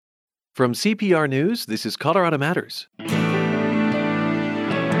From CPR News, this is Colorado Matters.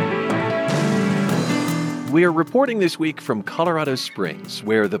 We are reporting this week from Colorado Springs,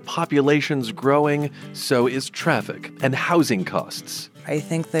 where the population's growing, so is traffic and housing costs. I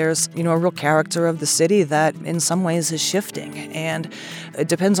think there's, a real character of the city that in some ways is shifting, and it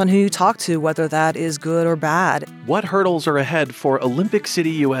depends on who you talk to, whether that is good or bad. What hurdles are ahead for Olympic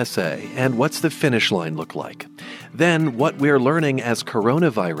City, USA, and what's the finish line look like? Then, what we're learning as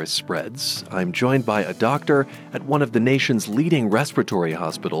coronavirus spreads. I'm joined by a doctor at one of the nation's leading respiratory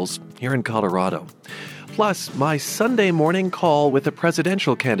hospitals here in Colorado. Plus, my Sunday morning call with a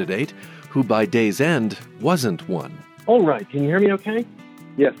presidential candidate who by day's end wasn't one. All right, can you hear me okay?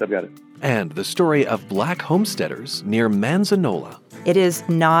 Yes, I've got it. And the story of black homesteaders near Manzanola. It is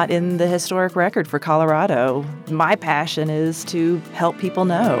not in the historic record for Colorado. My passion is to help people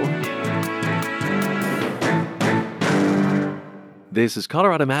know. This is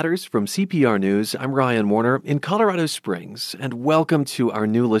Colorado Matters from CPR News. I'm Ryan Warner in Colorado Springs, and welcome to our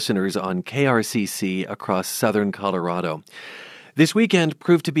new listeners on KRCC across southern Colorado. This weekend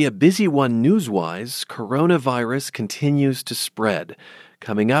proved to be a busy one news-wise. Coronavirus continues to spread.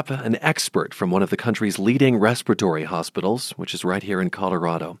 Coming up, an expert from one of the country's leading respiratory hospitals, which is right here in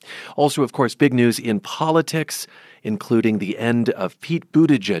Colorado. Also, of course, big news in politics, including the end of Pete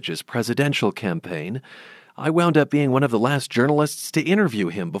Buttigieg's presidential campaign. I wound up being one of the last journalists to interview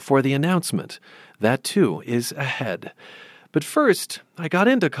him before the announcement. That, too, is ahead. But first, I got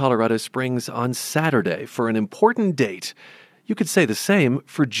into Colorado Springs on Saturday for an important date. You could say the same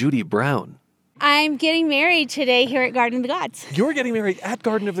for Judy Brown. I'm getting married today here at Garden of the Gods. You're getting married at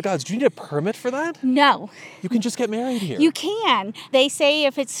Garden of the Gods. Do you need a permit for that? No. You can just get married here. You can. They say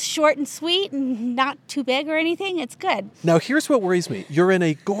if it's short and sweet and not too big or anything, it's good. Now, here's what worries me. You're in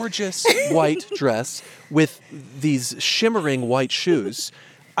a gorgeous white dress with these shimmering white shoes.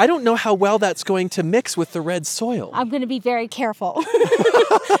 I don't know how well that's going to mix with the red soil. I'm going to be very careful.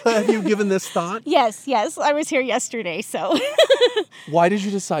 Have you given this thought? Yes. I was here yesterday, so. Why did you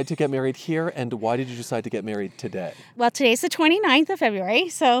decide to get married here, and why did you decide to get married today? Well, today's the 29th of February,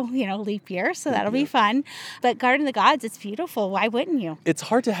 so, leap year, so that'll be fun. But Garden of the Gods, it's beautiful. Why wouldn't you? It's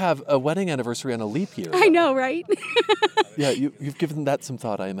hard to have a wedding anniversary on a leap year. I know, right? Yeah, you've given that some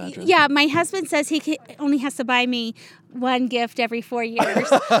thought, I imagine. Yeah, my husband says he only has to buy me one gift every 4 years.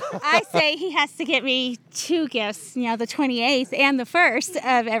 I say he has to get me two gifts, the 28th and the 1st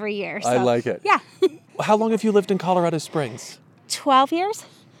of every year. So, I like it. Yeah. How long have you lived in Colorado Springs? 12 years.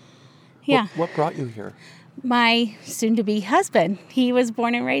 Yeah. What brought you here? My soon-to-be husband. He was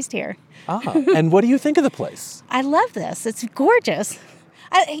born and raised here. And what do you think of the place? I love this. It's gorgeous.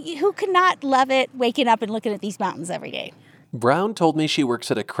 Who could not love it waking up and looking at these mountains every day? Brown told me she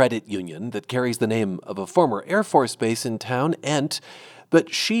works at a credit union that carries the name of a former Air Force base in town, Ent,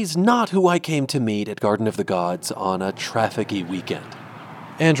 but she's not who I came to meet at Garden of the Gods on a traffic-y weekend.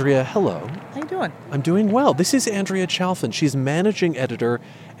 Andrea, hello. How you doing? I'm doing well. This is Andrea Chalfin. She's managing editor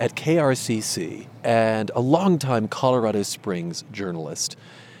at KRCC and a longtime Colorado Springs journalist.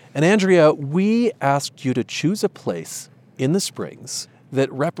 And Andrea, we asked you to choose a place in the Springs that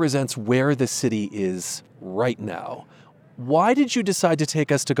represents where the city is right now. Why did you decide to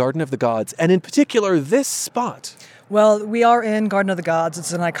take us to Garden of the Gods, and in particular, this spot? Well, we are in Garden of the Gods.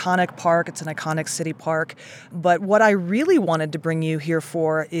 It's an iconic park. It's an iconic city park. But what I really wanted to bring you here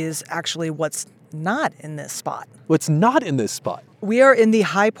for is actually what's not in this spot. What's not in this spot? We are in the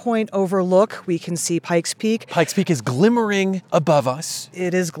High Point overlook. We can see Pikes Peak. Pikes Peak is glimmering above us.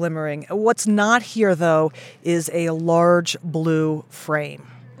 It is glimmering. What's not here, though, is a large blue frame.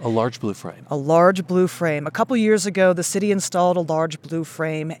 A large blue frame. A large blue frame. A couple years ago, the city installed a large blue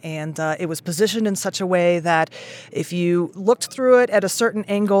frame, and it was positioned in such a way that if you looked through it at a certain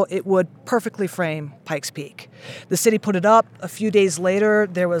angle, it would perfectly frame Pikes Peak. The city put it up. A few days later,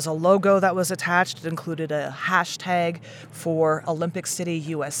 there was a logo that was attached. It included a hashtag for Olympic City,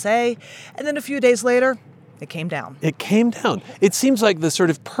 USA. And then a few days later, it came down. It came down. It seems like the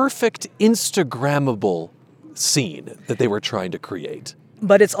sort of perfect Instagrammable scene that they were trying to create.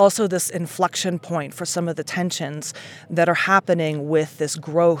 But it's also this inflection point for some of the tensions that are happening with this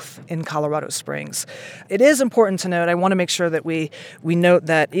growth in Colorado Springs. It is important to note, I want to make sure that we note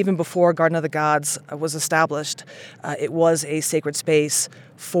that even before Garden of the Gods was established, it was a sacred space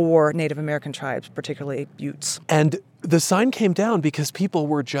for Native American tribes, particularly Utes. And the sign came down because people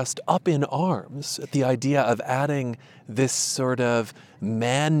were just up in arms at the idea of adding this sort of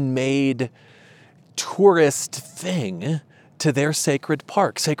man-made tourist thing to their sacred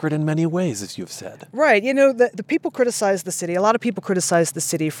park, sacred in many ways, as you've said. Right. You know, the people criticize the city. A lot of people criticize the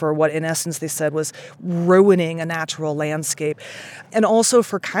city for what, in essence, they said was ruining a natural landscape and also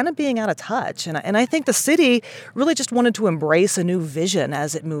for kind of being out of touch. And I think the city really just wanted to embrace a new vision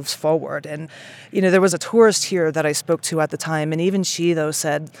as it moves forward. And, you know, there was a tourist here that I spoke to at the time, and even she, though,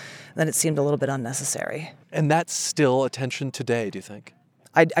 said that it seemed a little bit unnecessary. And that's still a tension today, do you think?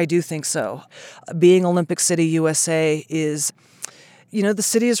 I do think so. Being Olympic City, USA is, you know, the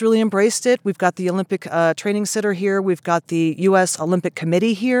city has really embraced it. We've got the Olympic Training Center here. We've got the U.S. Olympic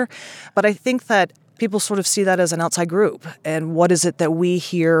Committee here. But I think that people sort of see that as an outside group. And what is it that we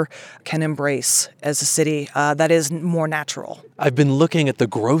here can embrace as a city that is more natural? I've been looking at the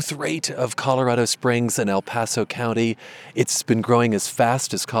growth rate of Colorado Springs and El Paso County. It's been growing as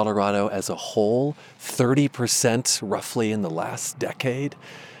fast as Colorado as a whole, 30% roughly in the last decade.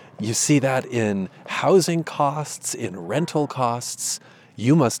 You see that in housing costs, in rental costs.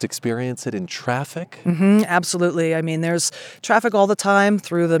 You must experience it in traffic. Absolutely. I mean, there's traffic all the time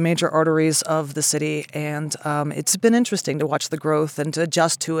through the major arteries of the city, and it's been interesting to watch the growth and to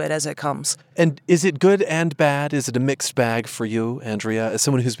adjust to it as it comes. And is it good and bad? Is it a mixed bag for you, Andrea, as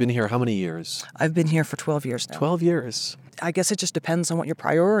someone who's been here how many years? I've been here for 12 years now. 12 years. I guess it just depends on what your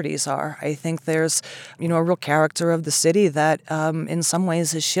priorities are. I think there's, you know, a real character of the city that in some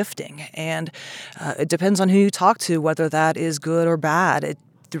ways is shifting. And it depends on who you talk to, whether that is good or bad.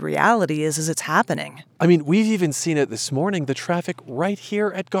 The reality is it's happening. I mean, we've even seen it this morning, the traffic right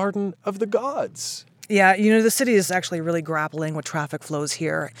here at Garden of the Gods. Yeah, you know, the city is actually really grappling with traffic flows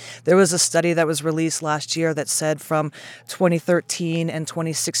here. There was a study that was released last year that said from 2013 and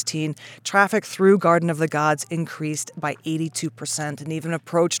 2016, traffic through Garden of the Gods increased by 82% and even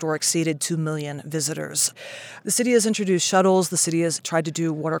approached or exceeded 2 million visitors. The city has introduced shuttles. The city has tried to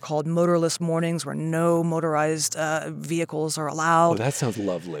do what are called motorless mornings where no motorized vehicles are allowed. Oh, that sounds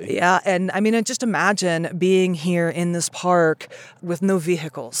lovely. Yeah, and I mean, just imagine being here in this park with no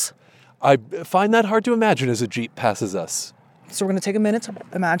vehicles. I find that hard to imagine as a Jeep passes us. So we're going to take a minute to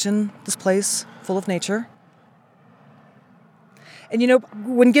imagine this place full of nature. And, you know,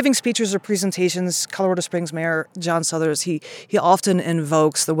 when giving speeches or presentations, Colorado Springs Mayor John Suthers, he often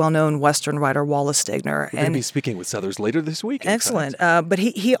invokes the well-known Western writer Wallace Stegner. We're going to be speaking with Suthers later this week. Excellent. But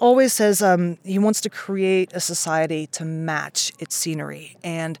he always says he wants to create a society to match its scenery.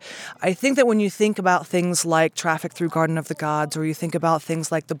 And I think that when you think about things like traffic through Garden of the Gods, or you think about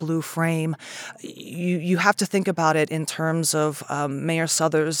things like the Blue Frame, you have to think about it in terms of Mayor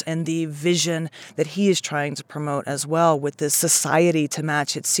Suthers and the vision that he is trying to promote as well with this society to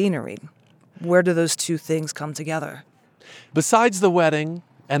match its scenery. Where do those two things come together? Besides the wedding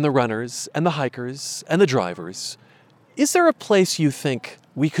and the runners and the hikers and the drivers, is there a place you think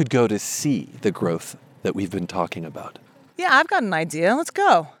we could go to see the growth that we've been talking about? Yeah, I've got an idea. Let's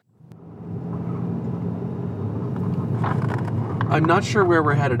go. I'm not sure where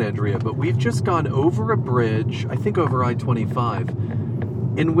we're headed, Andrea, but we've just gone over a bridge, I think over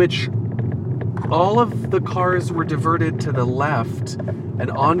I-25, in which all of the cars were diverted to the left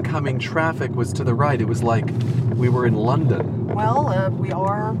and oncoming traffic was to the right. It was like we were in London. Well, we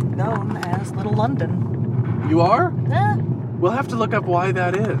are known as Little London. You are? Yeah. We'll have to look up why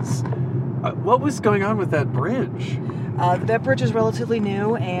that is. What was going on with that bridge? That bridge is relatively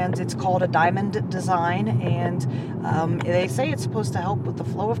new, and it's called a diamond design, and they say it's supposed to help with the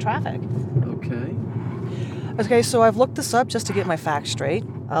flow of traffic. Okay, so I've looked this up just to get my facts straight.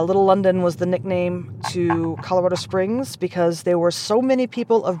 Little London was the nickname to Colorado Springs because there were so many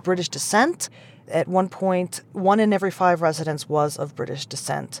people of British descent. At one point, 1 in every 5 residents was of British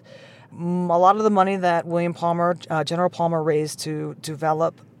descent. A lot of the money that William Palmer, General Palmer, raised to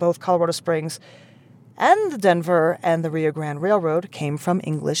develop both Colorado Springs and the Denver and the Rio Grande Railroad came from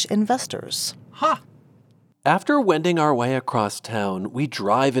English investors. After wending our way across town, we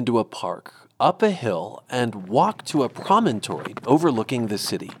drive into a park, up a hill, and walk to a promontory overlooking the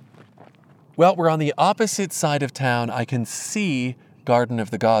city. Well, we're on the opposite side of town. I can see Garden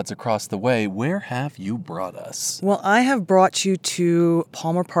of the Gods across the way. Where have you brought us? Well, I have brought you to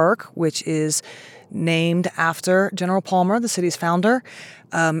Palmer Park, which is named after General Palmer, the city's founder.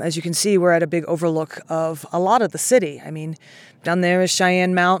 As you can see, we're at a big overlook of a lot of the city. I mean, down there is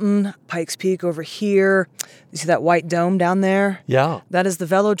Cheyenne Mountain, Pikes Peak over here. You see that white dome down there? Yeah. That is the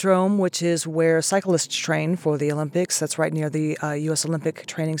Velodrome, which is where cyclists train for the Olympics. That's right near the U.S. Olympic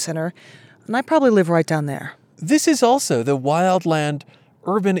Training Center. And I probably live right down there. This is also the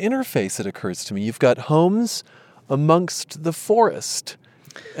wildland-urban interface, it occurs to me. You've got homes amongst the forest.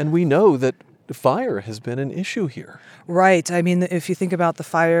 And we know that fire has been an issue here. Right. I mean, if you think about the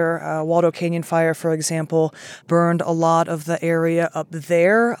fire, Waldo Canyon fire, for example, burned a lot of the area up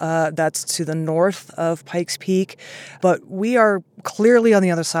there. That's to the north of Pikes Peak. But we are clearly on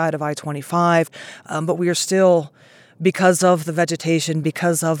the other side of I-25, but we are still, because of the vegetation,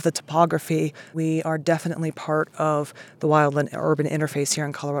 because of the topography, we are definitely part of the wildland-urban interface here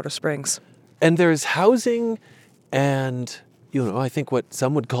in Colorado Springs. And there's housing and, I think what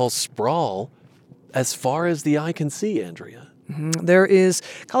some would call sprawl as far as the eye can see, Andrea. There is,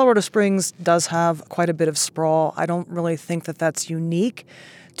 Colorado Springs does have quite a bit of sprawl. I don't really think that that's unique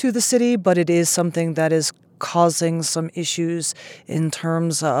to the city, but it is something that is causing some issues in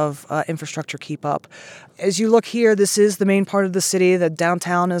terms of infrastructure keep up. As you look here, this is the main part of the city. The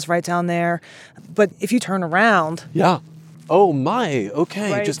downtown is right down there. But if you turn around... Yeah. Oh my,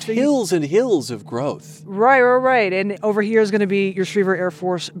 okay, Right, just so hills and hills of growth. Right. And over here is going to be your Schriever Air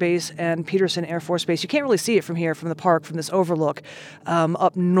Force Base and Peterson Air Force Base. You can't really see it from here, from the park, from this overlook.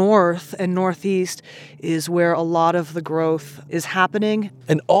 Up north and northeast is where a lot of the growth is happening.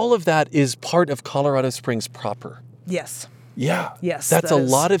 And all of that is part of Colorado Springs proper. Yes. Yeah. Yes, That's that a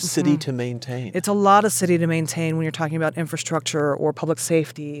is- lot of city to maintain. It's a lot of city to maintain when you're talking about infrastructure or public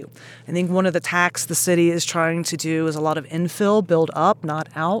safety. I think one of the tacks the city is trying to do is a lot of infill, build up, not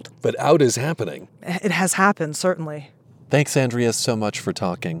out. But out is happening. It has happened, certainly. Thanks, Andrea, so much for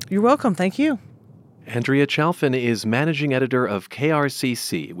talking. You're welcome. Thank you. Andrea Chalfin is managing editor of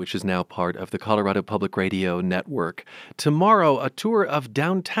KRCC, which is now part of the Colorado Public Radio Network. Tomorrow, a tour of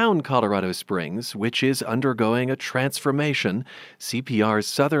downtown Colorado Springs, which is undergoing a transformation. CPR's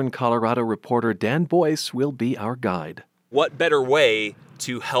Southern Colorado reporter Dan Boyce will be our guide. What better way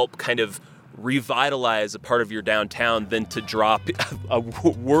to help kind of revitalize a part of your downtown than to drop a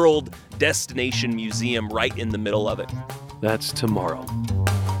world destination museum right in the middle of it? That's tomorrow.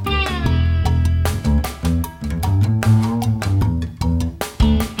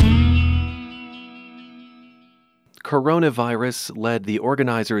 Coronavirus led the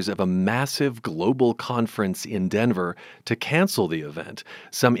organizers of a massive global conference in Denver to cancel the event.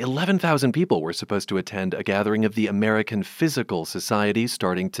 Some 11,000 people were supposed to attend a gathering of the American Physical Society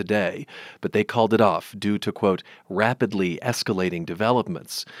starting today, but they called it off due to, quote, rapidly escalating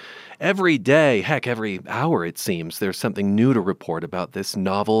developments. Every day, heck, every hour it seems, there's something new to report about this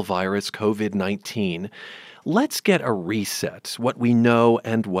novel virus, COVID-19. Let's get a reset, what we know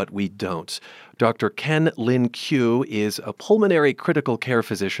and what we don't. Dr. Ken Lin Kyu is a pulmonary critical care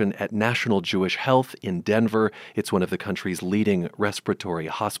physician at National Jewish Health in Denver. It's one of the country's leading respiratory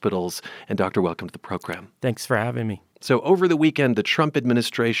hospitals. And Doctor, welcome to the program. Thanks for having me. So over the weekend, the Trump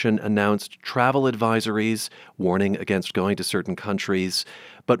administration announced travel advisories, warning against going to certain countries.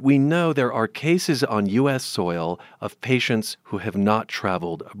 But we know there are cases on U.S. soil of patients who have not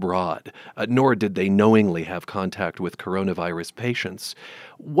traveled abroad, nor did they knowingly have contact with coronavirus patients.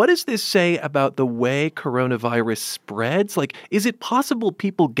 What does this say about the way coronavirus spreads? Like, is it possible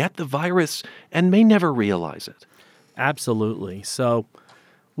people get the virus and may never realize it? Absolutely. So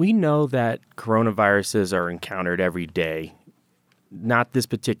we know that coronaviruses are encountered every day. Not this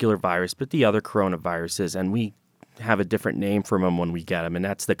particular virus, but the other coronaviruses, and we have a different name for them when we get them, and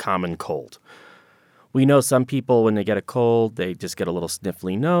that's the common cold. We know some people, when they get a cold, they just get a little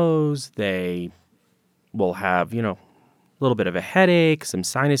sniffly nose. They will have, a little bit of a headache, some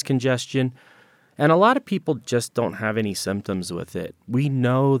sinus congestion, and a lot of people just don't have any symptoms with it. We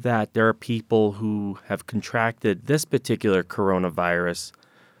know that there are people who have contracted this particular coronavirus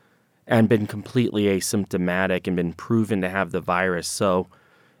and been completely asymptomatic and been proven to have the virus. So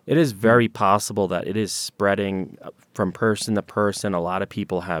it is very possible that it is spreading from person to person. A lot of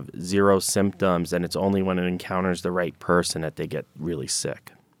people have zero symptoms, and it's only when it encounters the right person that they get really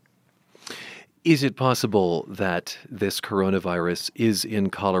sick. Is it possible that this coronavirus is in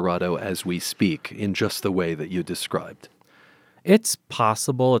Colorado as we speak, in just the way that you described? It's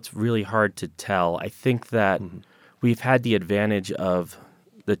possible. It's really hard to tell. I think that we've had the advantage of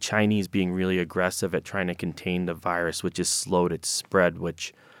the Chinese being really aggressive at trying to contain the virus, which has slowed its spread,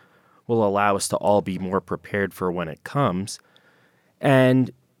 which will allow us to all be more prepared for when it comes.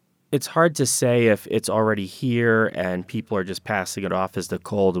 And it's hard to say if it's already here and people are just passing it off as the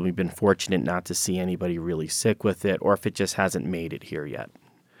cold, and we've been fortunate not to see anybody really sick with it, or if it just hasn't made it here yet.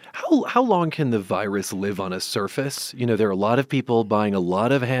 How long can the virus live on a surface? There are a lot of people buying a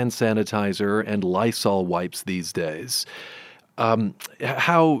lot of hand sanitizer and Lysol wipes these days.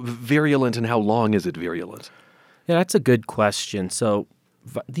 How virulent and how long is it virulent? Yeah, that's a good question. So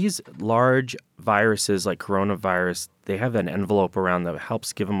these large viruses like coronavirus, they have an envelope around that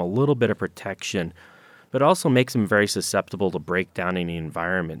helps give them a little bit of protection, but also makes them very susceptible to break down in the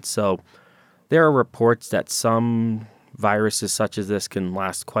environment. So There are reports that some viruses such as this can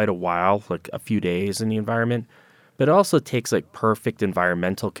last quite a while, like a few days in the environment, but it also takes like perfect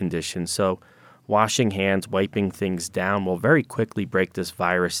environmental conditions. So washing hands, wiping things down will very quickly break this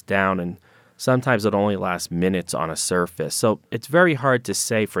virus down, and sometimes it only lasts minutes on a surface. So it's very hard to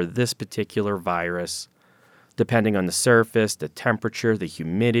say for this particular virus, depending on the surface, the temperature, the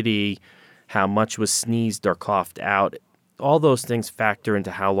humidity, how much was sneezed or coughed out. All those things factor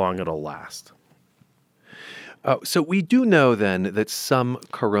into how long it'll last. So we do know then that some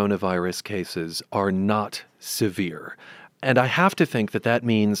coronavirus cases are not severe. And I have to think that that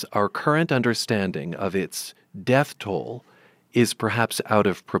means our current understanding of its death toll is perhaps out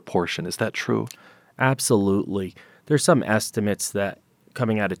of proportion. Is that true? Absolutely. There's some estimates that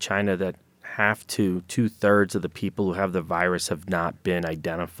coming out of China that half to two-thirds of the people who have the virus have not been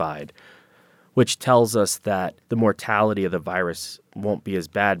identified, which tells us that the mortality of the virus won't be as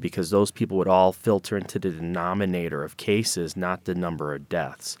bad because those people would all filter into the denominator of cases, not the number of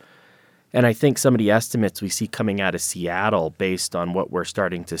deaths. And I think some of the estimates we see coming out of Seattle, based on what we're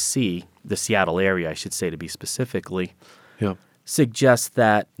starting to see, the Seattle area, I should say to be specifically, suggests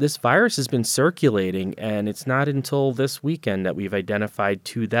that this virus has been circulating, and it's not until this weekend that we've identified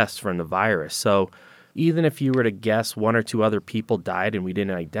 2 deaths from the virus. So even if you were to guess 1 or 2 other people died and we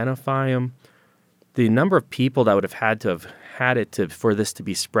didn't identify them, the number of people that would have had it for this to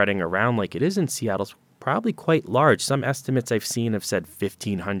be spreading around like it is in Seattle is probably quite large. Some estimates I've seen have said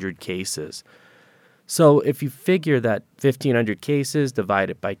 1,500 cases. So if you figure that 1,500 cases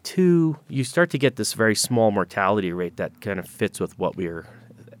divided by 2, you start to get this very small mortality rate that kind of fits with what we're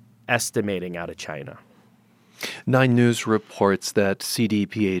estimating out of China. 9 News reports that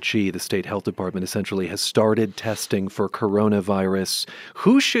CDPHE, the state health department, essentially has started testing for coronavirus.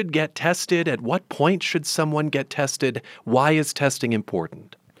 Who should get tested? At what point should someone get tested? Why is testing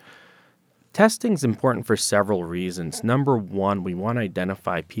important? Testing is important for several reasons. Number one, we want to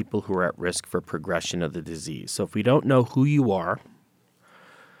identify people who are at risk for progression of the disease. So if we don't know who you are,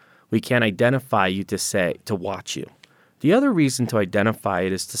 we can't identify you to watch you. The other reason to identify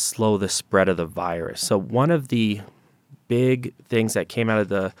it is to slow the spread of the virus. So one of the big things that came out of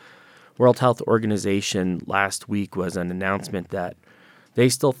the World Health Organization last week was an announcement that they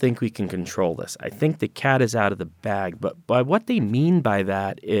still think we can control this. I think the cat is out of the bag, but by what they mean by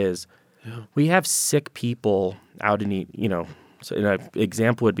that is we have sick people out in so an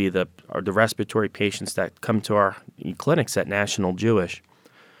example would be the respiratory patients that come to our clinics at National Jewish.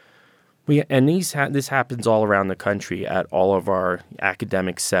 This happens all around the country at all of our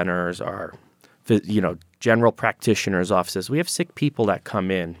academic centers, our general practitioners' offices. We have sick people that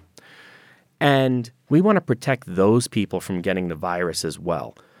come in, and we want to protect those people from getting the virus as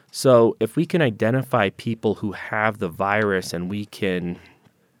well. So if we can identify people who have the virus and we can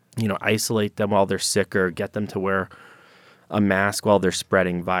isolate them while they're sick or get them to wear a mask while they're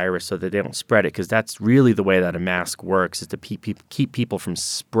spreading virus so that they don't spread it, because that's really the way that a mask works, is to keep people from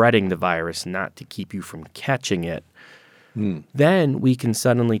spreading the virus, not to keep you from catching it. Then we can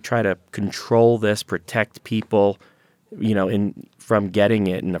suddenly try to control this, protect people, from getting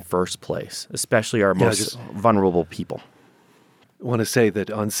it in the first place, especially our most vulnerable people. I want to say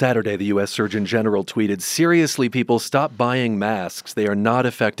that on Saturday, the U.S. Surgeon General tweeted, "Seriously, people, stop buying masks. They are not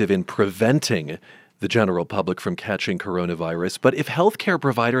effective in preventing the general public from catching coronavirus. But if healthcare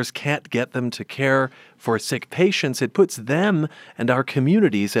providers can't get them to care for sick patients, it puts them and our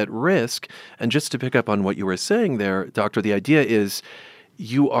communities at risk." And just to pick up on what you were saying there, Doctor, the idea is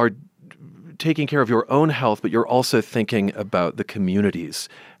you are taking care of your own health, but you're also thinking about the community's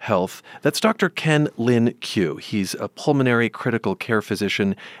health. That's Dr. Ken Lin Kyu. He's a pulmonary critical care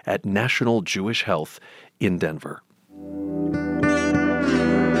physician at National Jewish Health in Denver.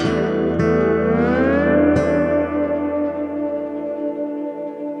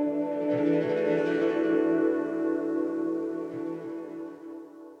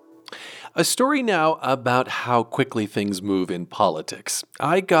 A story now about how quickly things move in politics.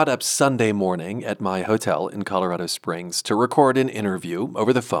 I got up Sunday morning at my hotel in Colorado Springs to record an interview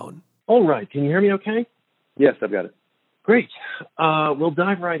over the phone. All right. Can you hear me okay? Yes, I've got it. Great. We'll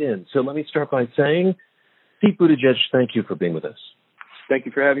dive right in. So let me start by saying, Pete Buttigieg, thank you for being with us. Thank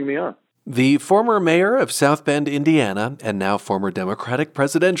you for having me on. The former mayor of South Bend, Indiana, and now former Democratic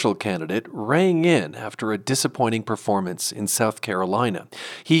presidential candidate rang in after a disappointing performance in South Carolina.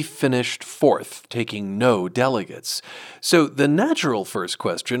 He finished 4th, taking no delegates. So the natural first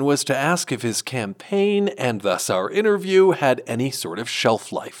question was to ask if his campaign, and thus our interview, had any sort of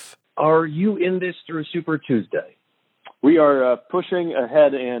shelf life. Are you in this through Super Tuesday? We are pushing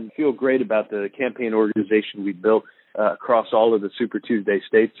ahead and feel great about the campaign organization we built. across all of the Super Tuesday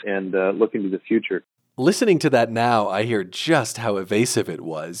states and look into the future. Listening to that now, I hear just how evasive it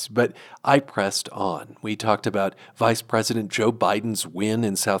was, but I pressed on. We talked about Vice President Joe Biden's win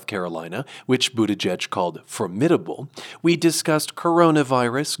in South Carolina, which Buttigieg called formidable. We discussed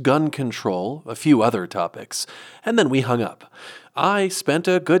coronavirus, gun control, a few other topics, and then we hung up. I spent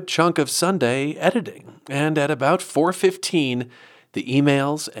a good chunk of Sunday editing, and at about 4:15, the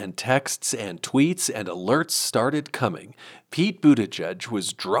emails and texts and tweets and alerts started coming. Pete Buttigieg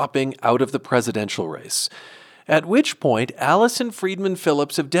was dropping out of the presidential race. At which point, Allison Friedman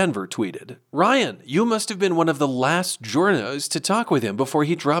Phillips of Denver tweeted, "Ryan, you must have been one of the last journos to talk with him before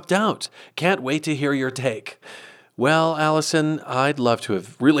he dropped out. Can't wait to hear your take." Well, Allison, I'd love to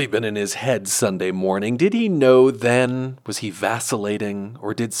have really been in his head Sunday morning. Did he know then? Was he vacillating?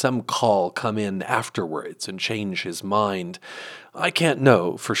 Or did some call come in afterwards and change his mind? I can't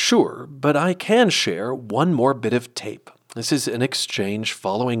know for sure, but I can share one more bit of tape. This is an exchange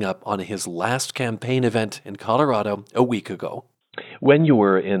following up on his last campaign event in Colorado a week ago. When you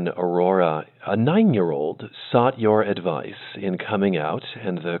were in Aurora, a 9-year-old sought your advice in coming out,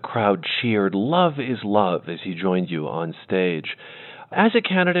 and the crowd cheered "Love is love" as he joined you on stage. As a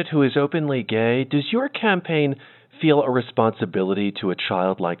candidate who is openly gay, does your campaign feel a responsibility to a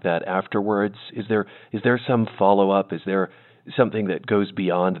child like that afterwards? Is there some follow-up? Is there something that goes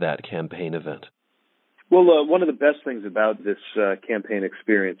beyond that campaign event? Well, one of the best things about this campaign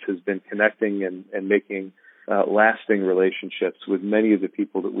experience has been connecting and making lasting relationships with many of the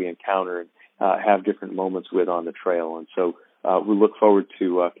people that we encounter and have different moments with on the trail. And so we look forward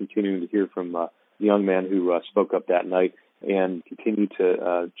to continuing to hear from the young man who spoke up that night and continue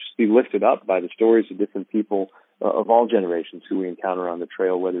to just be lifted up by the stories of different people of all generations who we encounter on the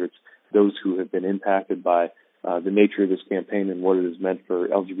trail, whether it's those who have been impacted by the nature of this campaign and what it has meant for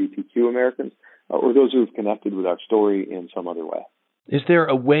LGBTQ Americans, or those who have connected with our story in some other way. Is there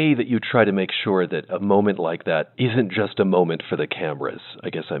a way that you try to make sure that a moment like that isn't just a moment for the cameras, I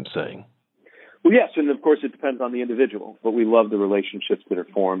guess I'm saying? Well, yes, and of course it depends on the individual, but we love the relationships that are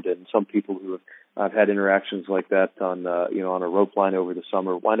formed, and some people who have had interactions like that on a rope line over the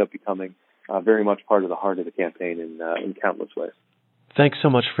summer wind up becoming very much part of the heart of the campaign in countless ways. Thanks so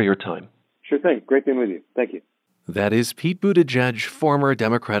much for your time. Sure thing. Great being with you. Thank you. That is Pete Buttigieg, former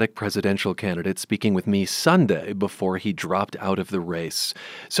Democratic presidential candidate, speaking with me Sunday before he dropped out of the race.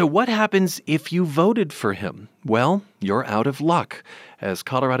 So what happens if you voted for him? Well, you're out of luck. As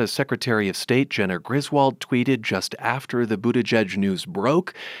Colorado's Secretary of State Jenna Griswold tweeted just after the Buttigieg news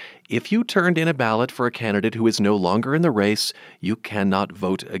broke, if you turned in a ballot for a candidate who is no longer in the race, you cannot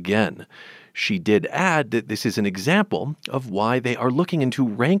vote again. She did add that this is an example of why they are looking into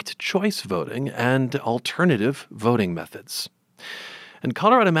ranked choice voting and alternative voting methods. And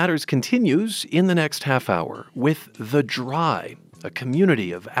Colorado Matters continues in the next half hour with The Dry, a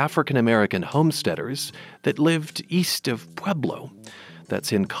community of African-American homesteaders that lived east of Pueblo.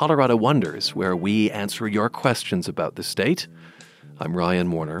 That's in Colorado Wonders, where we answer your questions about the state. I'm Ryan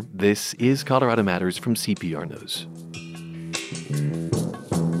Warner. This is Colorado Matters from CPR News.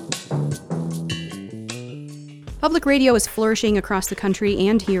 Public radio is flourishing across the country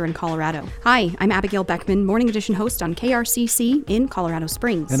and here in Colorado. Hi, I'm Abigail Beckman, Morning Edition host on KRCC in Colorado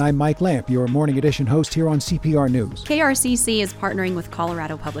Springs. And I'm Mike Lamp, your Morning Edition host here on CPR News. KRCC is partnering with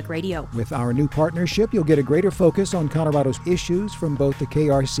Colorado Public Radio. With our new partnership, you'll get a greater focus on Colorado's issues from both the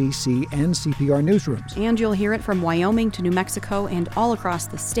KRCC and CPR newsrooms. And you'll hear it from Wyoming to New Mexico and all across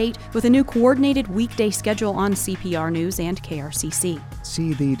the state with a new coordinated weekday schedule on CPR News and KRCC.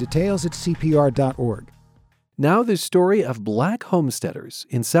 See the details at CPR.org. Now the story of Black homesteaders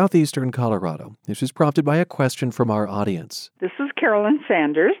in southeastern Colorado. This was prompted by a question from our audience. This is Carolyn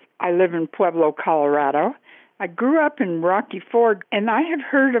Sanders. I live in Pueblo, Colorado. I grew up in Rocky Ford, and I have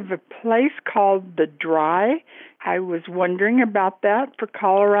heard of a place called The Dry. I was wondering about that for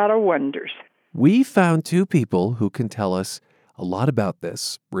Colorado Wonders. We found two people who can tell us a lot about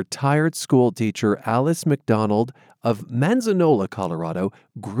this. Retired school teacher Alice McDonald of Manzanola, Colorado,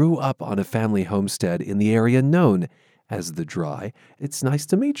 grew up on a family homestead in the area known as The Dry. It's nice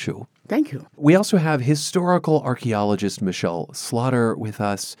to meet you. Thank you. We also have historical archaeologist Michelle Slaughter with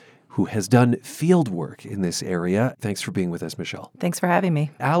us, who has done field work in this area. Thanks for being with us, Michelle. Thanks for having me.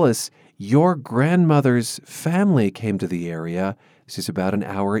 Alice, your grandmother's family came to the area. This is about an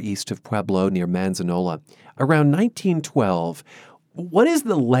hour east of Pueblo near Manzanola. Around 1912, what is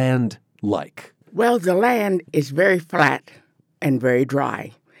the land like? Well, the land is very flat and very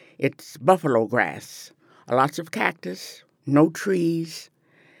dry. It's buffalo grass, lots of cactus, no trees.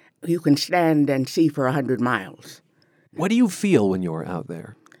 You can stand and see for 100 miles. What do you feel when you're out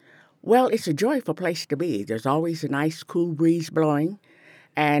there? Well, it's a joyful place to be. There's always a nice cool breeze blowing.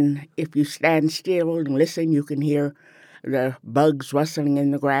 And if you stand still and listen, you can hear the bugs rustling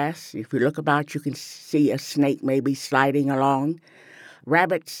in the grass. If you look about, you can see a snake maybe sliding along.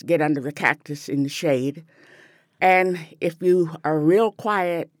 Rabbits get under the cactus in the shade. And if you are real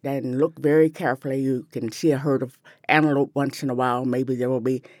quiet and look very carefully, you can see a herd of antelope once in a while. Maybe there will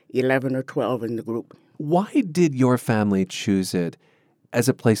be 11 or 12 in the group. Why did your family choose it as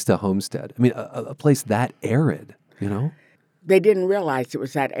a place to homestead? I mean, a place that arid, you know? They didn't realize it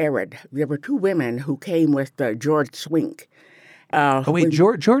was that arid. There were two women who came with George Swink.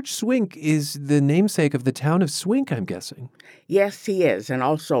 George Swink is the namesake of the town of Swink, I'm guessing. Yes, he is. And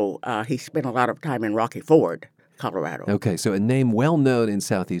also, he spent a lot of time in Rocky Ford, Colorado. Okay, so a name well known in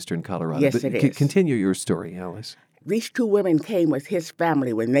southeastern Colorado. Yes, but it is. Continue your story, Alice. These two women came with his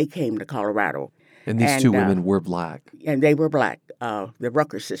family when they came to Colorado. And these two women were black. And they were black, the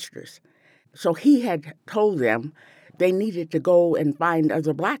Rucker sisters. So he had told them they needed to go and find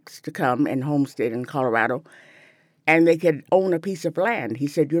other blacks to come and homestead in Colorado, and they could own a piece of land. He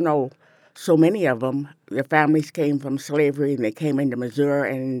said, so many of them, their families came from slavery, and they came into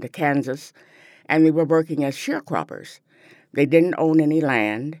Missouri and into Kansas, and they were working as sharecroppers. They didn't own any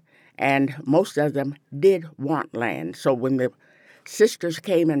land, and most of them did want land. So when the sisters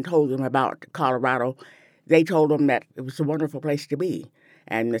came and told them about Colorado, they told them that it was a wonderful place to be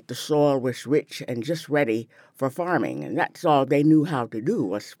and that the soil was rich and just ready for farming. And that's all they knew how to do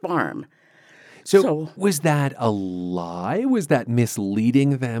was farm. So was that a lie? Was that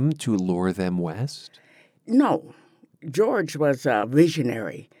misleading them to lure them west? No. George was a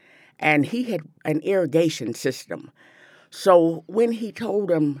visionary, and he had an irrigation system. So when he told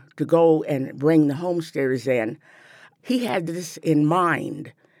them to go and bring the homesteaders in, he had this in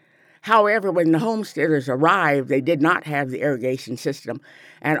mind. However, when the homesteaders arrived, they did not have the irrigation system,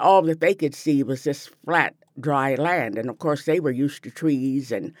 and all that they could see was this flat, dry land. And, of course, they were used to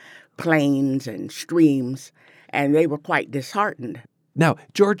trees and plains and streams, and they were quite disheartened. Now,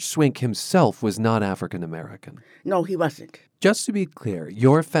 George Swink himself was not African American. No, he wasn't. Just to be clear,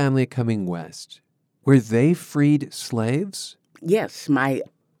 your family coming west, were they freed slaves? Yes, my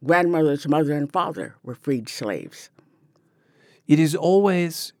grandmother's mother and father were freed slaves. It is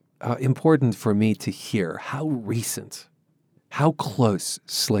always important for me to hear how recent, how close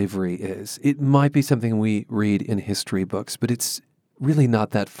slavery is. It might be something we read in history books, but it's really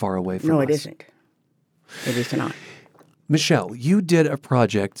not that far away from us. No, it isn't. It is not. Michelle, you did a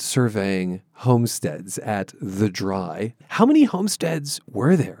project surveying homesteads at The Dry. How many homesteads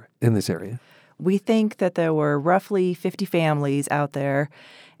were there in this area? We think that there were roughly 50 families out there,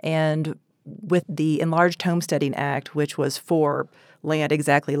 and with the Enlarged Homesteading Act, which was for land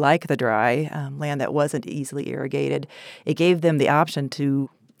exactly like The Dry, land that wasn't easily irrigated, it gave them the option to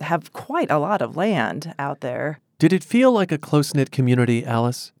have quite a lot of land out there. Did it feel like a close-knit community,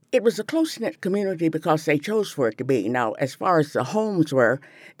 Alice? It was a close-knit community because they chose for it to be. Now, as far as the homes were,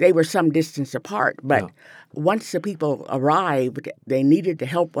 they were some distance apart. But once the people arrived, they needed to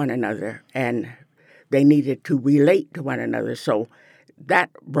help one another, and they needed to relate to one another. So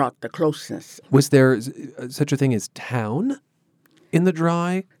that brought the closeness. Was there such a thing as town in The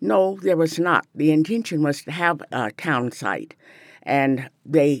Dry? No, there was not. The intention was to have a town site, and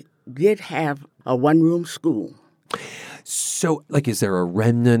they did have a one-room school. So, is there a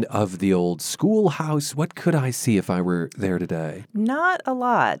remnant of the old schoolhouse? What could I see if I were there today? Not a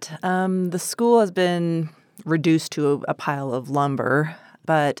lot. The school has been reduced to a pile of lumber,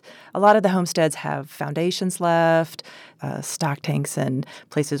 but a lot of the homesteads have foundations left, stock tanks and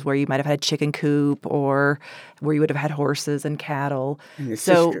places where you might have had a chicken coop or where you would have had horses and cattle. And the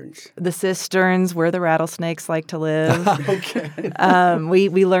cisterns. The cisterns where the rattlesnakes like to live. Okay.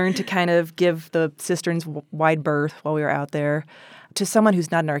 We learned to kind of give the cisterns wide berth while we were out there. To someone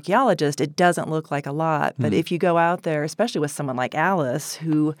who's not an archaeologist, it doesn't look like a lot. But if you go out there, especially with someone like Alice,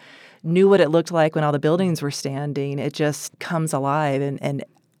 who knew what it looked like when all the buildings were standing, it just comes alive and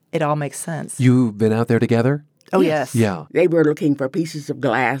it all makes sense. You've been out there together? Oh, yes. Yeah. They were looking for pieces of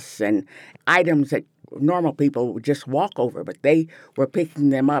glass and items that normal people would just walk over, but they were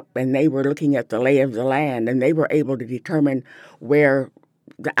picking them up and they were looking at the lay of the land, and they were able to determine where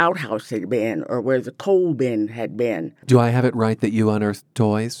the outhouse had been or where the coal bin had been. Do I have it right that you unearthed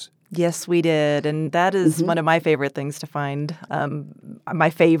toys? Yes, we did. And that is one of my favorite things to find. My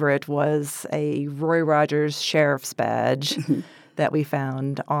favorite was a Roy Rogers sheriff's badge that we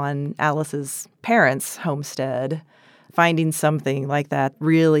found on Alice's parents' homestead. Finding something like that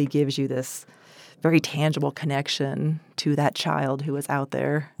really gives you this very tangible connection to that child who was out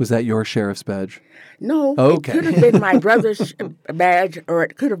there. Was that your sheriff's badge? No, Okay. It could have been my brother's badge, or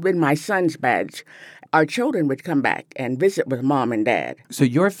it could have been my son's badge. Our children would come back and visit with Mom and Dad. So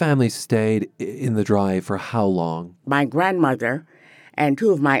your family stayed in the Dry for how long? My grandmother and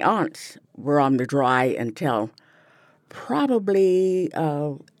 2 of my aunts were on the Dry until probably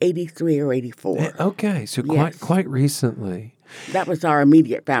 83 or 84. Okay, so Yes. quite recently. That was our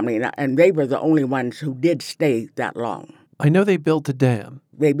immediate family, and they were the only ones who did stay that long. I know they built a dam.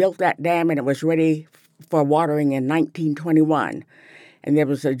 They built that dam, and it was ready for watering in 1921. And there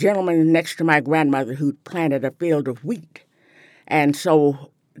was a gentleman next to my grandmother who planted a field of wheat. And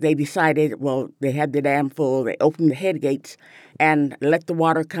so they decided, well, they had the dam full, they opened the head gates and let the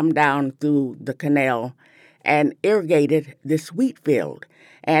water come down through the canal and irrigated this wheat field.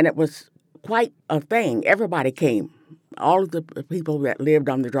 And it was quite a thing. Everybody came. All of the people that lived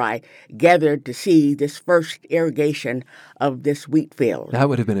on the Dry gathered to see this first irrigation of this wheat field. That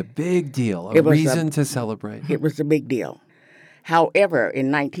would have been a big deal, a It was reason to celebrate. It was a big deal. However,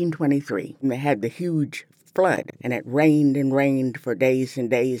 in 1923, they had the huge flood, and it rained and rained for days and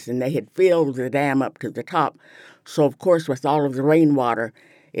days, and they had filled the dam up to the top. So, of course, with all of the rainwater,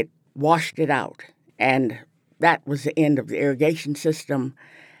 it washed it out. And that was the end of the irrigation system.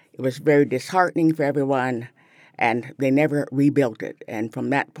 It was very disheartening for everyone, and they never rebuilt it. And from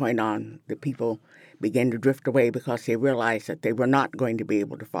that point on, the people began to drift away because they realized that they were not going to be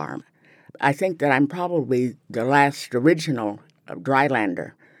able to farm. I think that I'm probably the last original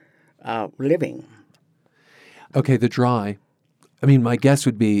Drylander living. Okay, the Dry. I mean, my guess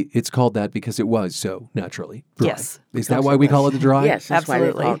would be it's called that because it was so naturally dry. Yes. Is that why we call it the Dry? Yes, that's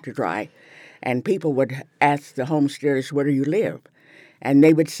Absolutely. why we call it the Dry. And people would ask the homesteaders, where do you live? And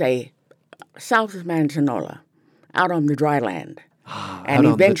they would say, south of Manzanola, out on the dry land. And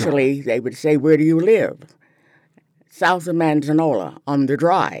eventually they would say, where do you live? South of Manzanola, on the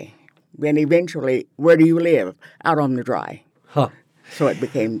Dry. Then eventually, where do you live? Out on the Dry. Huh. So it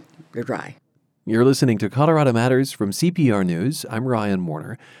became the Dry. You're listening to Colorado Matters from CPR News. I'm Ryan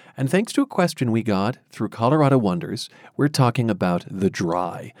Warner. And thanks to a question we got through Colorado Wonders, we're talking about the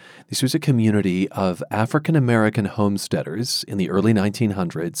Dry. This was a community of African-American homesteaders in the early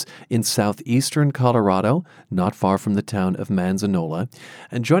 1900s in southeastern Colorado, not far from the town of Manzanola.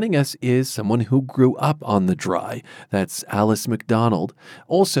 And joining us is someone who grew up on the Dry. That's Alice McDonald.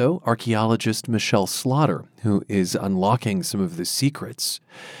 Also, archaeologist Michelle Slaughter, who is unlocking some of the secrets.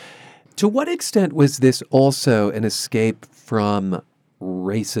 To what extent was this also an escape from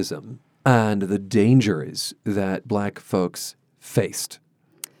racism and the dangers that Black folks faced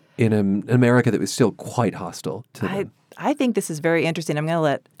in an America that was still quite hostile to them? I think this is very interesting. I'm going to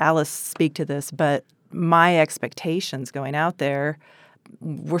let Alice speak to this, but my expectations going out there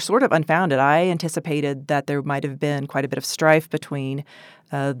were sort of unfounded. I anticipated that there might have been quite a bit of strife between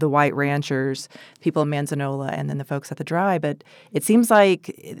the white ranchers, people in Manzanola, and then the folks at the Dry. But it seems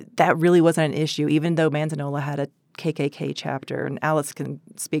like that really wasn't an issue, even though Manzanola had a KKK chapter. And Alice can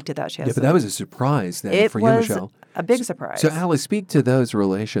speak to that. But that was a surprise then for you, Michelle. It was a big surprise. So, Alice, speak to those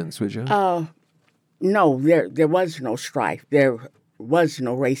relations, would you? No, there was no strife. There was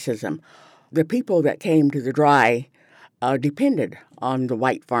no racism. The people that came to the Dry depended on the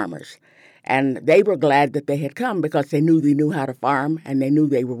white farmers. And they were glad that they had come because they knew how to farm and they knew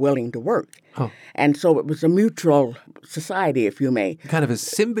they were willing to work. Oh. And so it was a mutual society, if you may. Kind of a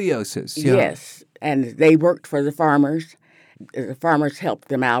symbiosis. Yeah. Yes. And they worked for the farmers. The farmers helped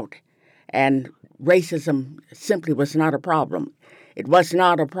them out. And racism simply was not a problem. It was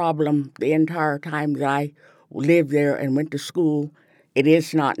not a problem the entire time that I lived there and went to school. It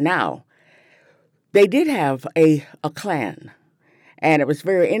is not now. They did have a clan. And it was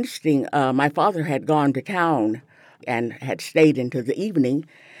very interesting. My father had gone to town and had stayed into the evening.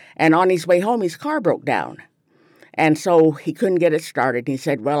 And on his way home, his car broke down. And so he couldn't get it started. He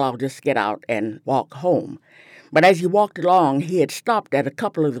said, well, I'll just get out and walk home. But as he walked along, he had stopped at a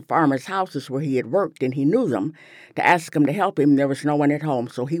couple of the farmers' houses where he had worked, and he knew them, to ask them to help him. There was no one at home,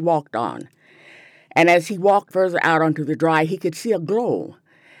 so he walked on. And as he walked further out onto the Dry, he could see a glow.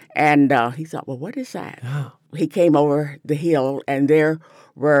 And he thought, well, what is that? Oh. He came over the hill, and there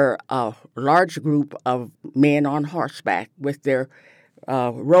were a large group of men on horseback with their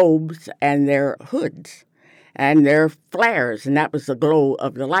robes and their hoods and their flares, and that was the glow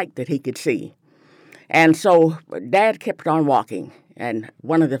of the light that he could see. And so Dad kept on walking, and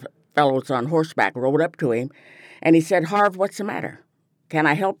one of the fellows on horseback rode up to him, and he said, Harv, what's the matter? Can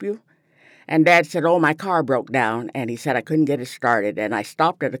I help you? And Dad said, oh, my car broke down. And he said, I couldn't get it started. And I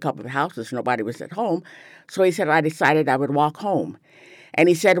stopped at a couple of houses. Nobody was at home. So he said, I decided I would walk home. And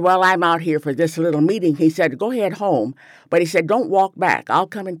he said, well, I'm out here for this little meeting. He said, go ahead home. But he said, don't walk back. I'll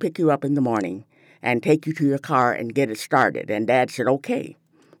come and pick you up in the morning and take you to your car and get it started. And Dad said, okay.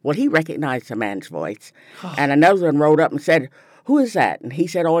 Well, he recognized the man's voice. And another one rode up and said, who is that? And he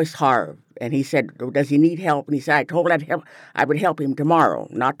said, oh, it's Harv. And he said, does he need help? And he said, I told him I would help him tomorrow,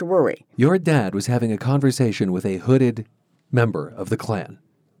 not to worry. Your dad was having a conversation with a hooded member of the Klan.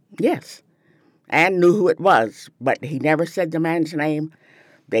 Yes, and knew who it was, but he never said the man's name.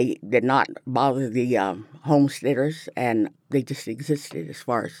 They did not bother the homesteaders, and they just existed as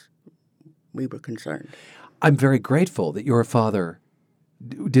far as we were concerned. I'm very grateful that your father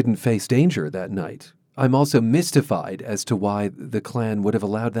didn't face danger that night. I'm also mystified as to why the Klan would have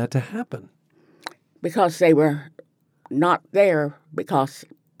allowed that to happen. Because they were not there because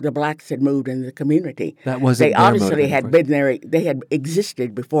the blacks had moved in the community. That wasn't They their obviously motive, had right? been there. They had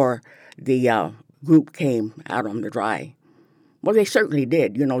existed before the group came out on the dry. Well, they certainly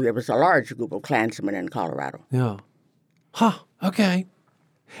did. You know, there was a large group of Klansmen in Colorado. Yeah. Huh. Okay.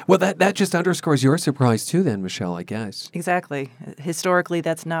 Well, that just underscores your surprise too then, Michelle, I guess. Exactly. Historically,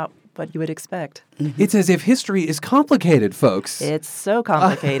 that's not what you would expect. It's as if history is complicated, folks. It's so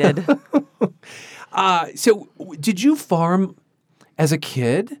complicated. So did you farm as a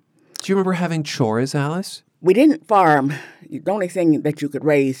kid? Do you remember having chores, Alice? We didn't farm. The only thing that you could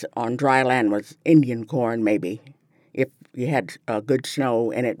raise on dry land was Indian corn, maybe, if you had good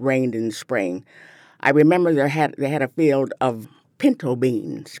snow and it rained in the spring. I remember they had a field of pinto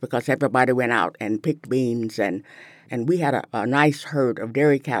beans because everybody went out and picked beans, and we had a nice herd of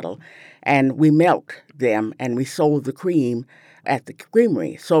dairy cattle, and we milked them and we sold the cream at the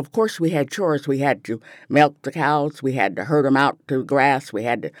creamery. So, of course, we had chores. We had to milk the cows. We had to herd them out to grass. We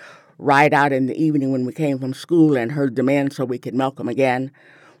had to ride out in the evening when we came from school and herd them in so we could milk them again.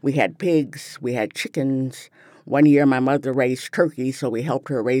 We had pigs. We had chickens. One year my mother raised turkeys, so we helped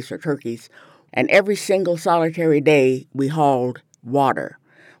her raise her turkeys. And every single solitary day we hauled water.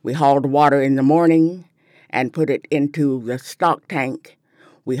 We hauled water in the morning and put it into the stock tank.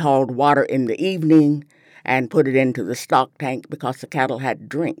 We hauled water in the evening and put it into the stock tank because the cattle had to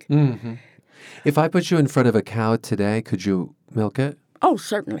drink. Mm-hmm. If I put you in front of a cow today, could you milk it? Oh,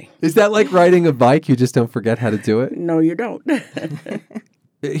 certainly. Is that like riding a bike? You just don't forget how to do it? No, you don't.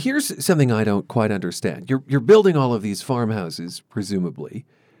 Here's something I don't quite understand. You're building all of these farmhouses, presumably.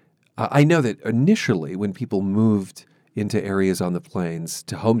 I know that initially when people moved into areas on the plains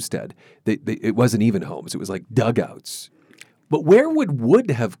to homestead, it wasn't even homes. It was like dugouts. But where would wood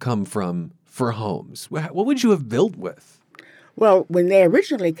have come from for homes? What would you have built with? Well, when they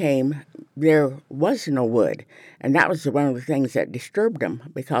originally came, there was no wood. And that was one of the things that disturbed them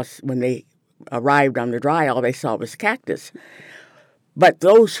because when they arrived on the dry, all they saw was cactus. But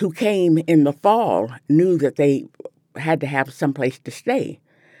those who came in the fall knew that they had to have someplace to stay.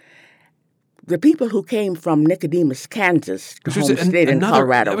 The people who came from Nicodemus, Kansas, to homestead in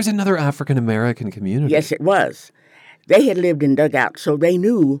Colorado. That was another African-American community. Yes, it was. They had lived in dugouts, so they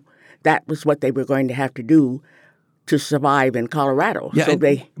knew that was what they were going to have to do to survive in Colorado. Yeah, so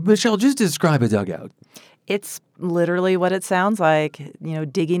Michelle, just describe a dugout. It's literally what it sounds like,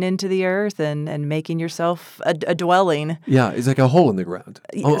 digging into the earth and making yourself a dwelling. Yeah, it's like a hole in the ground,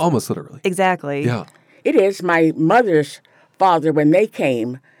 almost literally. Exactly. Yeah. It is. My mother's father, when they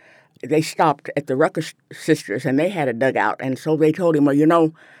came, they stopped at the Rucker sisters, and they had a dugout. And so they told him,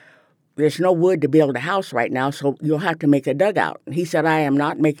 well, there's no wood to build a house right now, so you'll have to make a dugout. And he said, I am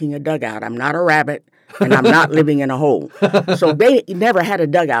not making a dugout. I'm not a rabbit, and I'm not living in a hole. So they never had a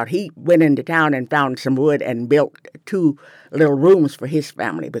dugout. He went into town and found some wood and built 2 little rooms for his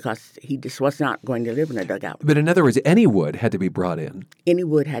family because he just was not going to live in a dugout. But in other words, any wood had to be brought in. Any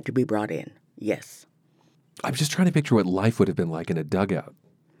wood had to be brought in, yes. I'm just trying to picture what life would have been like in a dugout.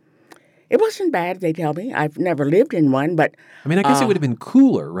 It wasn't bad, they tell me. I've never lived in one, but... I mean, I guess it would have been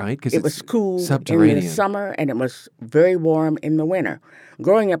cooler, right? Because it was cool subterranean. In the summer, and it was very warm in the winter.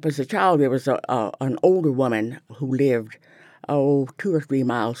 Growing up as a child, there was an older woman who lived, 2 or 3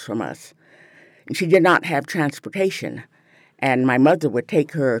 miles from us. And she did not have transportation. And my mother would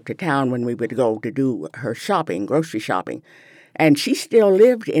take her to town when we would go to do her shopping, grocery shopping. And she still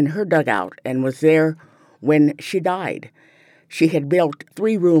lived in her dugout and was there when she died. She had built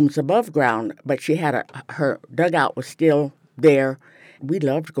 3 rooms above ground, but she had her dugout was still there. We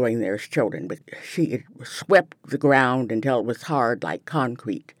loved going there as children, but she swept the ground until it was hard like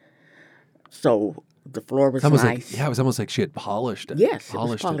concrete. So the floor was nice. It was almost like she had polished it. Yes,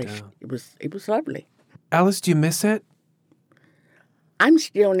 polished it was polished. It was lovely. Alice, do you miss it? I'm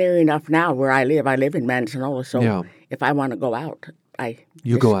still near enough now where I live. I live in Manzanola, so if I want to go out,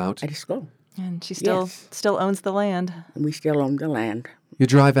 go out. I just go. And she still owns the land. And we still own the land. You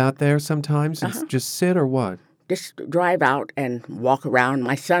drive out there sometimes and just sit or what? Just drive out and walk around.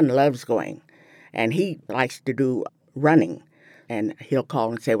 My son loves going, and he likes to do running. And he'll call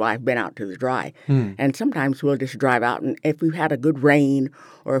and say, well, I've been out to the dry. And sometimes we'll just drive out, and if we've had a good rain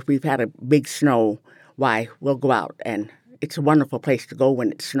or if we've had a big snow, why, we'll go out. And it's a wonderful place to go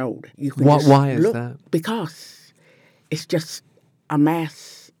when it snowed. You can Why is that? Because it's just a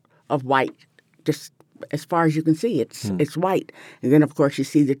mass of white, just as far as you can see. It's white. And then, of course, you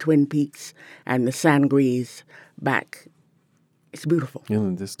see the Twin Peaks and the San Gris back. It's beautiful.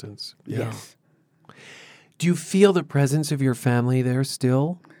 In the distance. Yeah. Yes. Do you feel the presence of your family there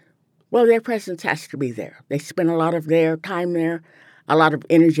still? Well, their presence has to be there. They spend a lot of their time there, a lot of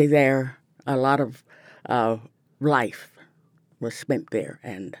energy there, a lot of life was spent there.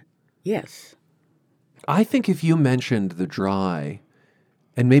 And yes. I think if you mentioned the dry,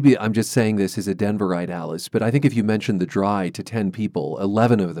 and maybe I'm just saying this as a Denverite, Alice, but I think if you mentioned the dry to 10 people,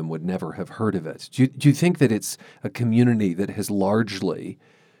 11 of them would never have heard of it. Do you think that it's a community that has largely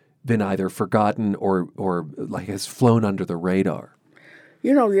been either forgotten or like has flown under the radar?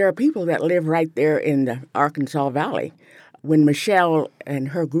 You know, there are people that live right there in the Arkansas Valley. When Michelle and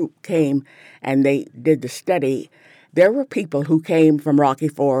her group came and they did the study, there were people who came from Rocky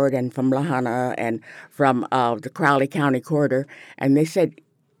Ford and from La Junta and from the Crowley County corridor, and they said,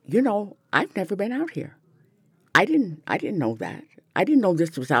 you know, I've never been out here. I didn't know that. I didn't know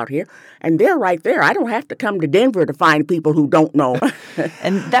this was out here. And they're right there. I don't have to come to Denver to find people who don't know.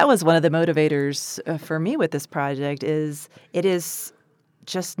 And that was one of the motivators for me with this project is it is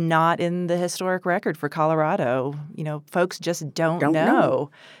just not in the historic record for Colorado. You know, folks just don't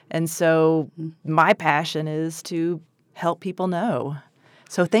know. And so my passion is to help people know.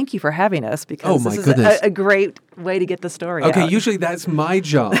 So thank you for having us because this is a great way to get the story out. Okay, usually that's my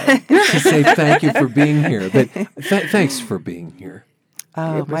job to say thank you for being here, but thanks for being here.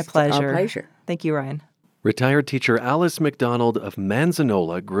 Oh, my pleasure. Our pleasure. Thank you, Ryan. Retired teacher Alice McDonald of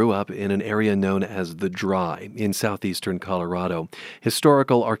Manzanola grew up in an area known as the Dry in southeastern Colorado.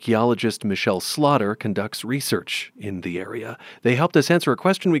 Historical archaeologist Michelle Slaughter conducts research in the area. They helped us answer a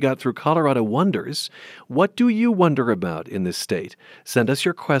question we got through Colorado Wonders. What do you wonder about in this state? Send us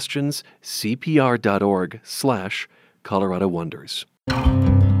your questions, cpr.org/Colorado Wonders.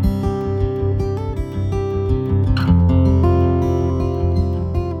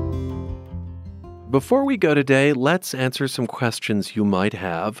 Before we go today, let's answer some questions you might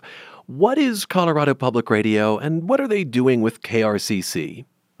have. What is Colorado Public Radio, and what are they doing with KRCC?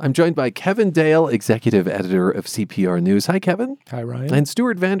 I'm joined by Kevin Dale, executive editor of CPR News. Hi, Kevin. Hi, Ryan. And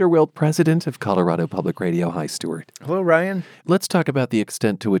Stuart Vanderwilt, president of Colorado Public Radio. Hi, Stuart. Hello, Ryan. Let's talk about the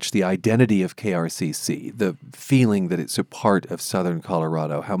extent to which the identity of KRCC, the feeling that it's a part of Southern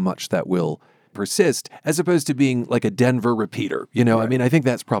Colorado, how much that will persist, as opposed to being like a Denver repeater. You know, right. I mean, I think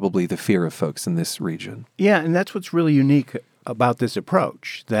that's probably the fear of folks in this region. Yeah, and that's what's really unique about this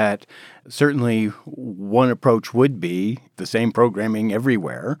approach, that certainly one approach would be the same programming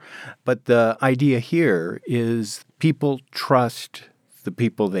everywhere, but the idea here is people trust the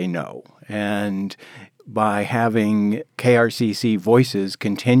people they know. And by having KRCC voices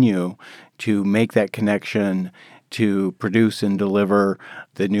continue to make that connection, to produce and deliver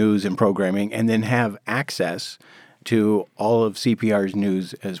the news and programming, and then have access to all of CPR's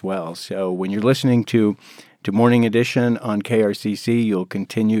news as well. So when you're listening to Morning Edition on KRCC, you'll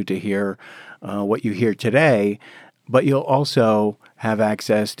continue to hear what you hear today, but you'll also have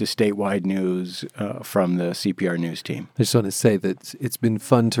access to statewide news from the CPR News team. I just want to say that it's been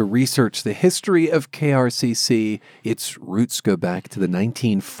fun to research the history of KRCC. Its roots go back to the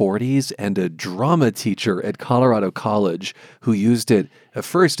 1940s, and a drama teacher at Colorado College who used it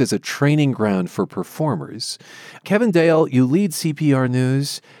first as a training ground for performers. Kevin Dale, you lead CPR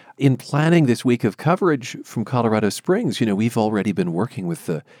News. In planning this week of coverage from Colorado Springs, you know, we've already been working with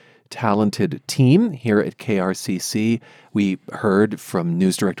the talented team here at KRCC. We heard from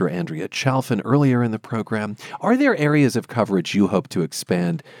news director Andrea Chalfin earlier in the program. Are there areas of coverage you hope to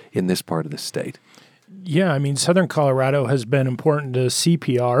expand in this part of the state? Yeah, I mean, Southern Colorado has been important to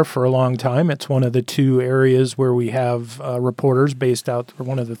CPR for a long time. It's one of the two areas where we have reporters based out, or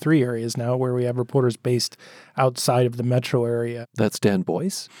one of the three areas now where we have reporters based outside of the metro area. That's Dan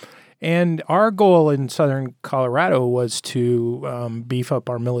Boyce. And our goal in Southern Colorado was to beef up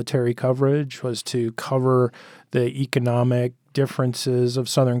our military coverage, was to cover the economic differences of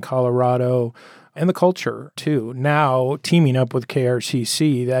Southern Colorado and the culture, too. Now, teaming up with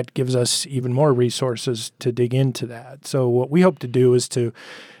KRCC, that gives us even more resources to dig into that. So what we hope to do is to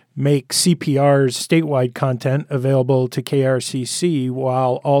make CPR's statewide content available to KRCC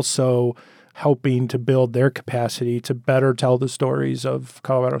while also helping to build their capacity to better tell the stories of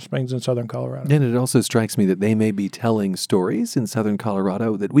Colorado Springs and Southern Colorado. And it also strikes me that they may be telling stories in Southern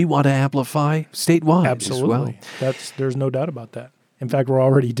Colorado that we want to amplify statewide Absolutely. as well. There's no doubt about that. In fact, we're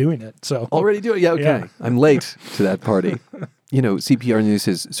already doing it. So already doing it? Yeah, okay. Yeah. I'm late to that party. You know, CPR News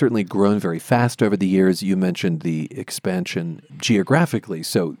has certainly grown very fast over the years. You mentioned the expansion geographically.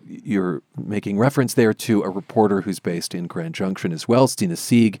 So you're making reference there to a reporter who's based in Grand Junction as well, Stina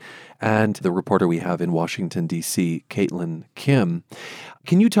Sieg, and the reporter we have in Washington, D.C., Caitlin Kim.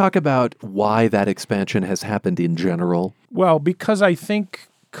 Can you talk about why that expansion has happened in general? Well, because I think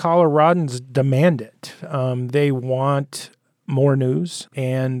Coloradans demand it. They want more news,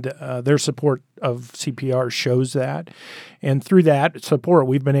 and their support of CPR shows that. And through that support,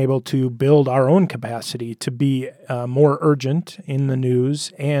 we've been able to build our own capacity to be more urgent in the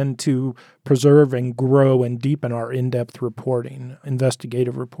news and to preserve and grow and deepen our in-depth reporting,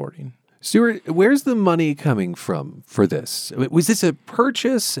 investigative reporting. Stuart, where's the money coming from for this? Was this a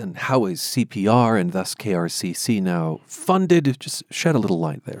purchase, and how is CPR and thus KRCC now funded? Just shed a little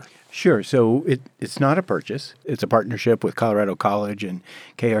light there. Sure. So it's not a purchase. It's a partnership with Colorado College and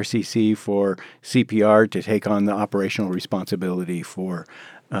KRCC for CPR to take on the operational responsibility for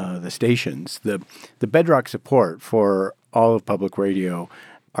the stations. The bedrock support for all of public radio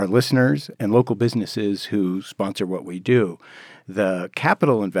are listeners and local businesses who sponsor what we do. The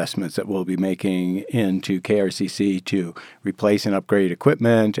capital investments that we'll be making into KRCC to replace and upgrade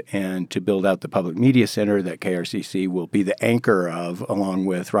equipment and to build out the public media center that KRCC will be the anchor of, along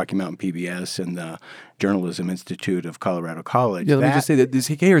with Rocky Mountain PBS and the Journalism Institute of Colorado College. Yeah, let me just say that this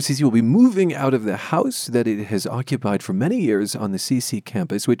KRCC will be moving out of the house that it has occupied for many years on the CC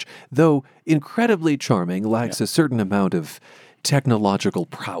campus, which, though incredibly charming, lacks a certain amount of technological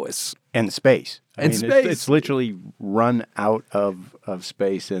prowess. And space. Space. It's literally run out of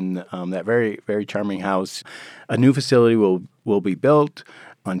space in that very, very charming house. A new facility will be built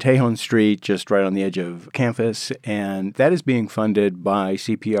on Tejon Street, just right on the edge of campus, and that is being funded by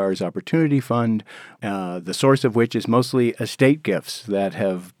CPR's Opportunity Fund, the source of which is mostly estate gifts that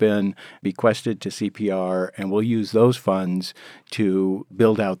have been bequested to CPR, and we'll use those funds to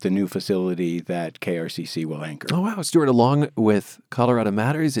build out the new facility that KRCC will anchor. Oh, wow. Stuart, along with Colorado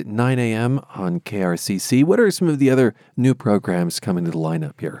Matters at 9 a.m. on KRCC, what are some of the other new programs coming to the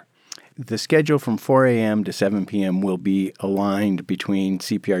lineup here? The schedule from 4 a.m. to 7 p.m. will be aligned between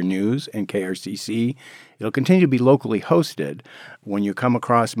CPR News and KRCC. It'll continue to be locally hosted. When you come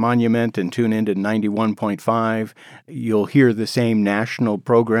across Monument and tune into 91.5, you'll hear the same national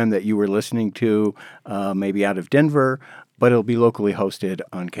program that you were listening to, maybe out of Denver, but it'll be locally hosted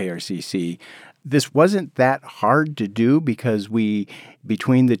on KRCC. This wasn't that hard to do because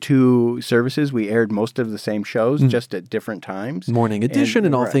between the two services, we aired most of the same shows, just at different times. Morning Edition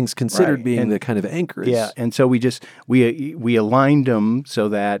and All Things Considered being the kind of anchors. Yeah, and so we aligned them so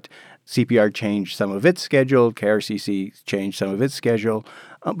that CPR changed some of its schedule, KRCC changed some of its schedule,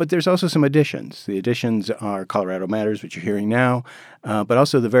 but there's also some additions. The additions are Colorado Matters, which you're hearing now, but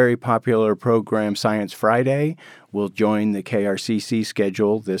also the very popular program Science Friday will join the KRCC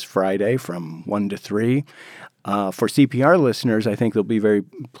schedule this Friday from 1 to 3. For CPR listeners, I think they'll be very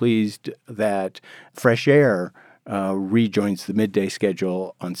pleased that Fresh Air rejoins the midday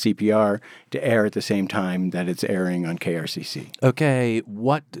schedule on CPR to air at the same time that it's airing on KRCC. Okay,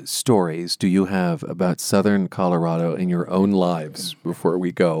 what stories do you have about Southern Colorado in your own lives before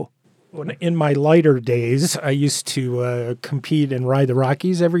we go? In my lighter days, I used to compete and ride the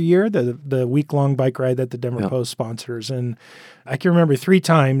Rockies every year, the week-long bike ride that the Denver Post sponsors. And I can remember 3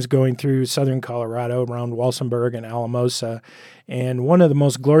 times going through Southern Colorado around Walsenburg and Alamosa. And one of the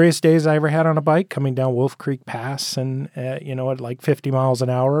most glorious days I ever had on a bike, coming down Wolf Creek Pass and, at like 50 miles an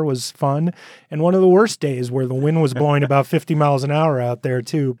hour was fun. And one of the worst days where the wind was blowing about 50 miles an hour out there,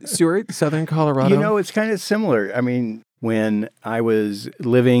 too. Stuart, Southern Colorado? It's kind of similar. I mean, when I was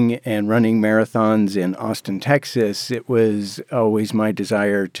living and running marathons in Austin, Texas, it was always my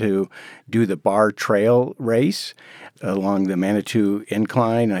desire to do the Bar Trail race along the Manitou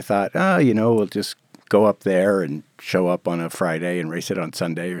Incline. I thought, we'll just go up there and show up on a Friday and race it on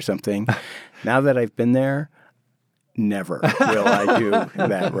Sunday or something. Now that I've been there, never will I do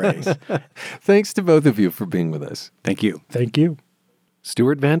that race. Thanks to both of you for being with us. Thank you. Thank you.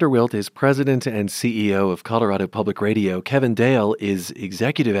 Stuart Vanderwilt is president and CEO of Colorado Public Radio. Kevin Dale is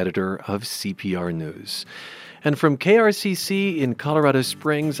executive editor of CPR News. And from KRCC in Colorado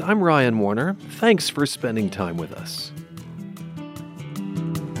Springs, I'm Ryan Warner. Thanks for spending time with us.